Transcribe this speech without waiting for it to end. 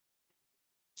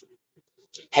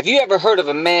Have you ever heard of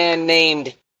a man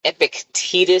named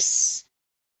Epictetus?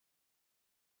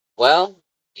 Well,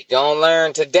 you're gonna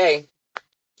learn today.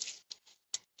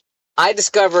 I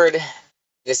discovered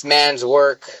this man's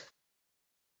work,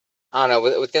 I don't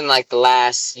know, within like the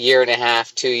last year and a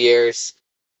half, 2 years.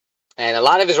 And a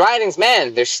lot of his writings,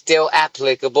 man, they're still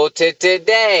applicable to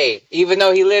today, even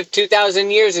though he lived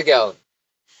 2,000 years ago.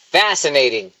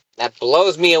 Fascinating. That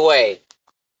blows me away.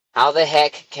 How the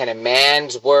heck can a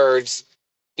man's words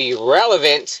be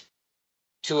relevant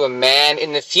to a man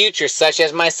in the future, such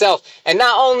as myself? And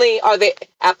not only are they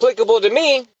applicable to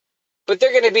me, but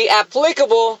they're going to be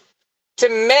applicable to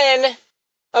men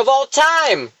of all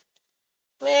time.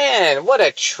 Man, what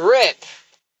a trip.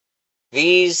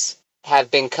 These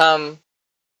have become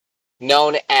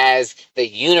known as the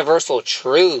universal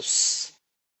truths.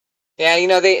 Yeah,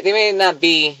 they may not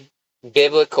be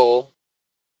biblical,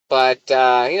 but,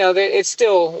 it's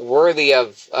still worthy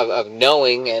of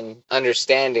knowing and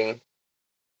understanding.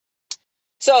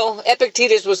 So,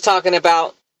 Epictetus was talking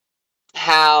about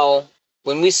how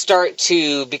when we start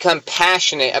to become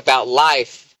passionate about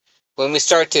life, when we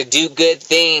start to do good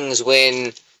things,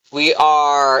 when we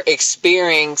are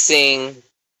experiencing,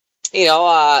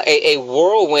 a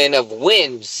whirlwind of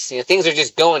winds, things are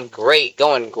just going great,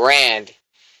 going grand.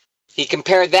 He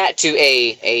compared that to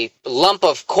a lump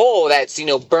of coal that's,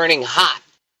 burning hot,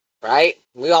 right?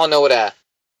 We all know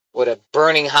what a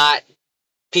burning hot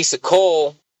piece of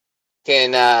coal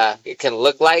can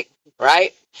look like,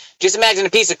 right? Just imagine a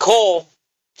piece of coal,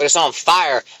 but it's on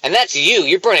fire, and that's you.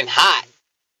 You're burning hot.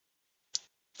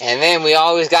 And then we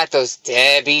always got those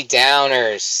Debbie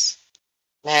Downers.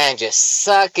 Man, just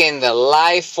sucking the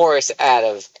life force out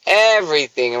of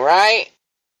everything, right?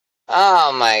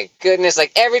 Oh my goodness,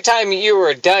 like every time you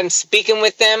were done speaking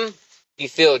with them, you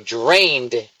feel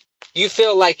drained. You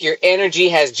feel like your energy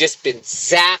has just been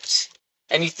zapped,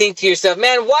 and you think to yourself,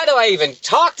 man, why do I even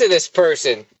talk to this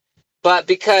person? But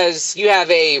because you have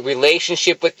a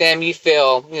relationship with them, you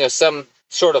feel, some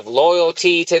sort of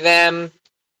loyalty to them.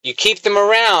 You keep them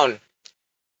around.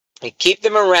 You keep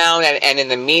them around, and in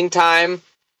the meantime,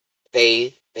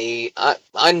 they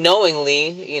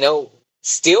unknowingly,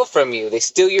 steal from you. They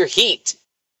steal your heat.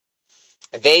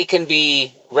 They can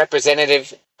be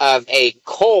representative of a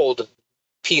cold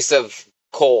piece of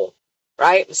coal,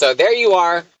 right? So there you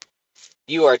are.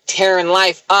 You are tearing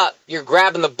life up. You're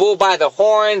grabbing the bull by the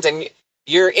horns, and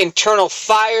your internal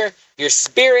fire, your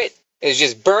spirit is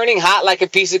just burning hot like a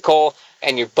piece of coal,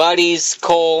 and your buddy's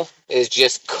coal is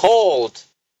just cold.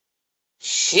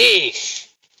 Sheesh.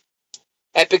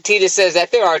 Epictetus says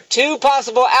that there are two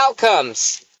possible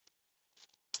outcomes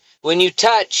when you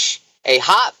touch a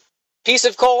hot piece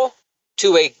of coal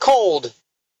to a cold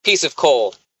piece of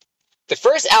coal. The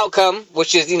first outcome,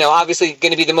 which is, obviously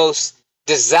going to be the most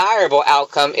desirable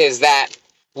outcome, is that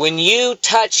when you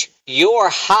touch your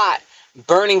hot,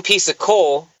 burning piece of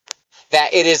coal,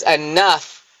 that it is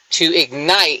enough to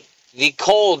ignite the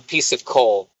cold piece of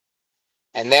coal.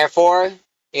 And therefore,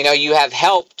 you have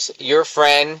helped your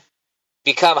friend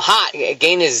become hot,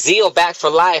 gain his zeal back for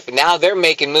life. And now they're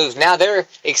making moves. Now they're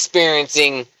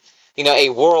experiencing, a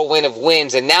whirlwind of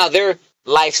winds. And now their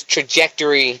life's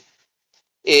trajectory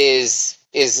is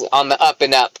on the up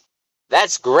and up.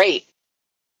 That's great.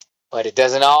 But it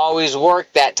doesn't always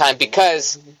work that time,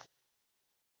 because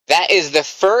that is the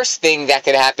first thing that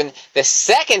could happen. The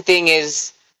second thing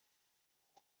is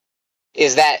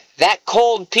that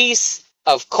cold piece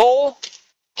of coal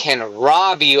can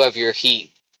rob you of your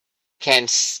heat, can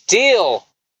steal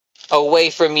away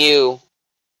from you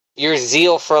your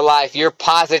zeal for life, your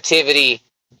positivity.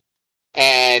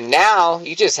 And now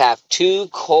you just have two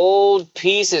cold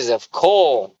pieces of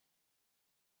coal.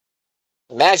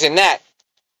 Imagine that.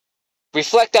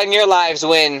 Reflect on your lives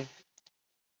when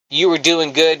you were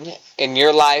doing good in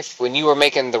your life, when you were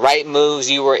making the right moves,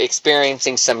 you were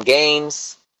experiencing some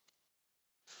gains.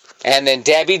 And then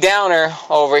Debbie Downer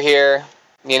over here,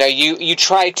 you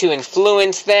try to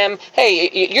influence them. Hey,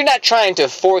 you're not trying to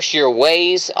force your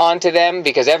ways onto them,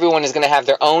 because everyone is going to have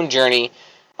their own journey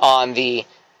on the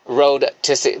road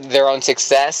to their own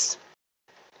success.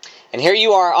 And here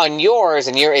you are on yours,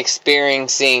 and you're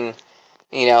experiencing,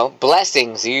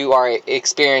 blessings. You are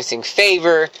experiencing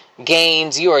favor,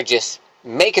 gains. You are just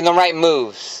making the right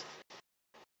moves.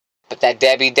 But that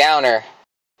Debbie Downer,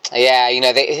 yeah,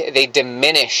 they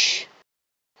diminish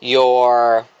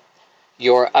your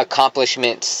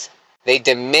accomplishments. They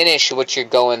diminish what you're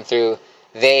going through.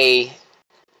 They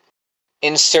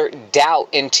insert doubt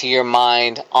into your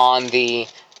mind on the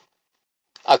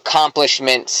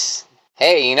accomplishments.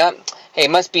 Hey,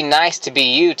 it must be nice to be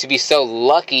you, to be so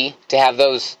lucky to have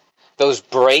those those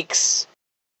breaks,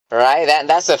 right?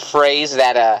 That's a phrase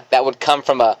that would come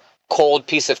from a cold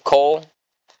piece of coal.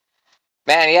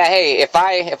 Man, yeah, hey, if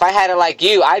I had it like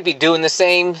you, I'd be doing the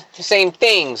same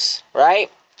things,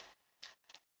 right?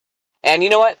 And you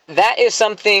know what? That is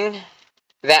something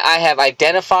that I have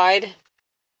identified,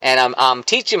 and I'm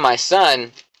teaching my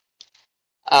son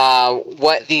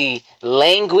what the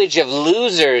language of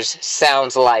losers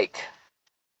sounds like,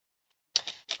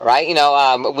 right?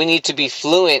 We need to be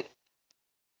fluent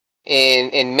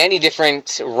in many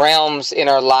different realms in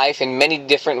our life, in many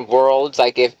different worlds.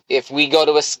 Like if we go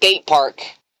to a skate park,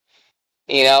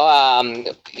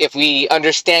 if we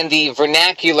understand the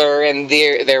vernacular and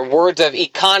their words of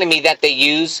economy that they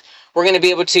use, we're going to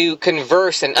be able to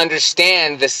converse and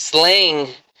understand the slang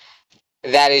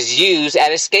that is used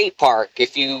at a skate park.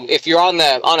 If you're on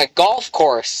a golf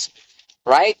course,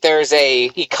 right? There's a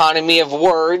economy of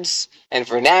words and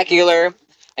vernacular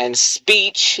and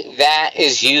speech that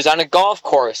is used on a golf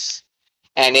course.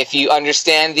 And if you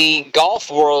understand the golf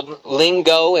world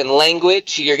lingo and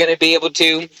language, you're going to be able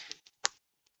to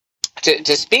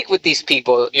speak with these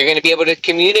people. You're going to be able to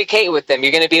communicate with them.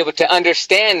 You're going to be able to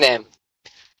understand them.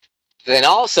 Then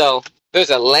also, there's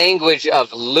a language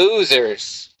of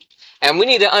losers. And we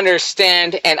need to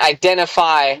understand and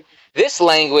identify this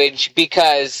language,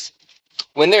 because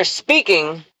when they're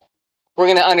speaking, we're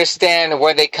going to understand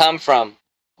where they come from.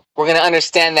 We're going to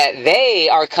understand that they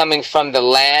are coming from the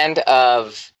land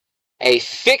of a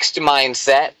fixed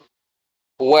mindset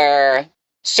where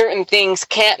certain things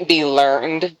can't be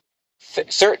learned,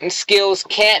 certain skills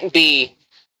can't be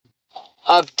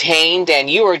obtained, and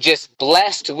you are just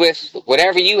blessed with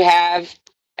whatever you have,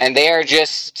 and they are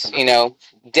just,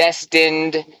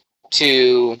 destined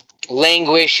to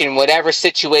languish in whatever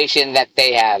situation that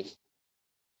they have.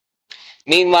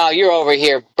 Meanwhile, you're over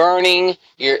here burning,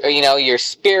 your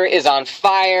spirit is on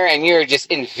fire, and you're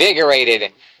just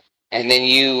invigorated. And then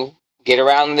you get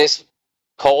around this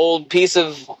cold piece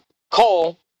of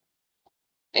coal,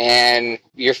 and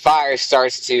your fire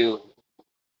starts to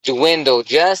dwindle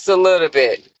just a little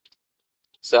bit.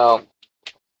 So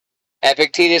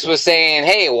Epictetus was saying,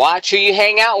 hey, watch who you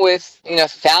hang out with,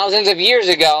 thousands of years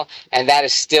ago, and that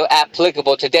is still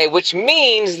applicable today, which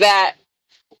means that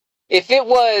if it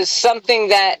was something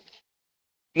that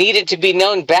needed to be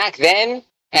known back then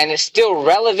and is still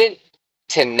relevant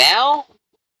to now,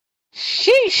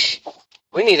 sheesh,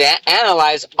 we need to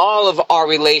analyze all of our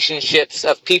relationships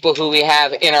of people who we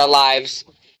have in our lives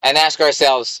and ask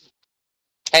ourselves,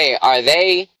 hey, are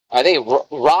they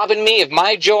robbing me of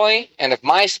my joy and of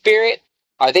my spirit?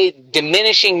 Are they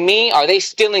diminishing me? Are they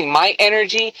stealing my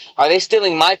energy? Are they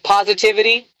stealing my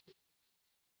positivity?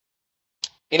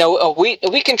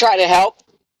 We can try to help.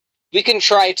 We can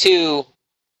try to,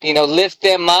 lift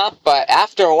them up. But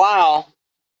after a while,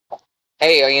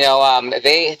 hey,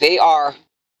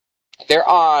 they're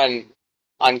on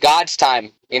God's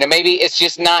time. Maybe it's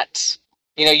just not,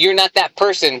 you're not that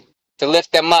person to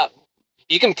lift them up.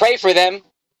 You can pray for them.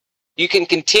 You can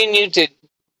continue to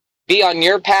be on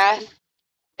your path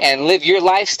and live your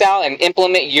lifestyle and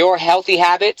implement your healthy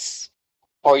habits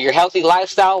or your healthy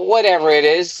lifestyle, whatever it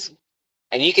is.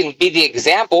 And you can be the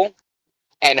example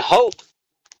and hope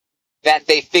that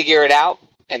they figure it out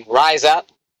and rise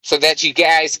up so that you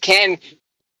guys can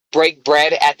break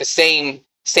bread at the same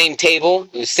table,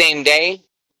 the same day.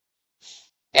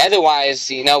 Otherwise,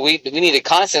 we need to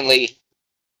constantly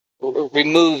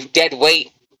remove dead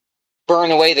weight,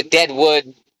 burn away the dead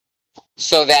wood,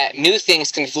 so that new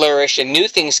things can flourish and new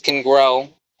things can grow.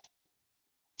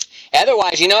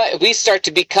 Otherwise, we start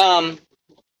to become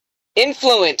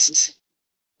influenced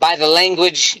by the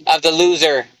language of the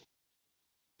loser.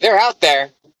 They're out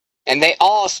there, and they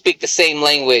all speak the same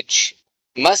language.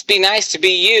 Must be nice to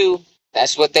be you.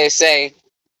 That's what they say.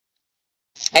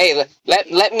 Hey,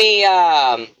 let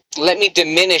me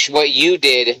diminish what you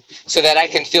did so that I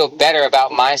can feel better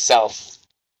about myself.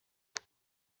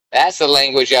 That's the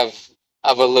language of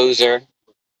a loser.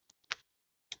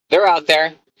 They're out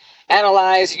there.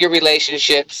 Analyze your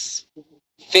relationships.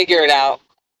 Figure it out.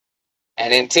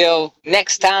 And until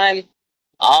next time,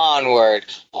 onward.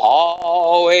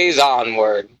 Always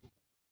onward.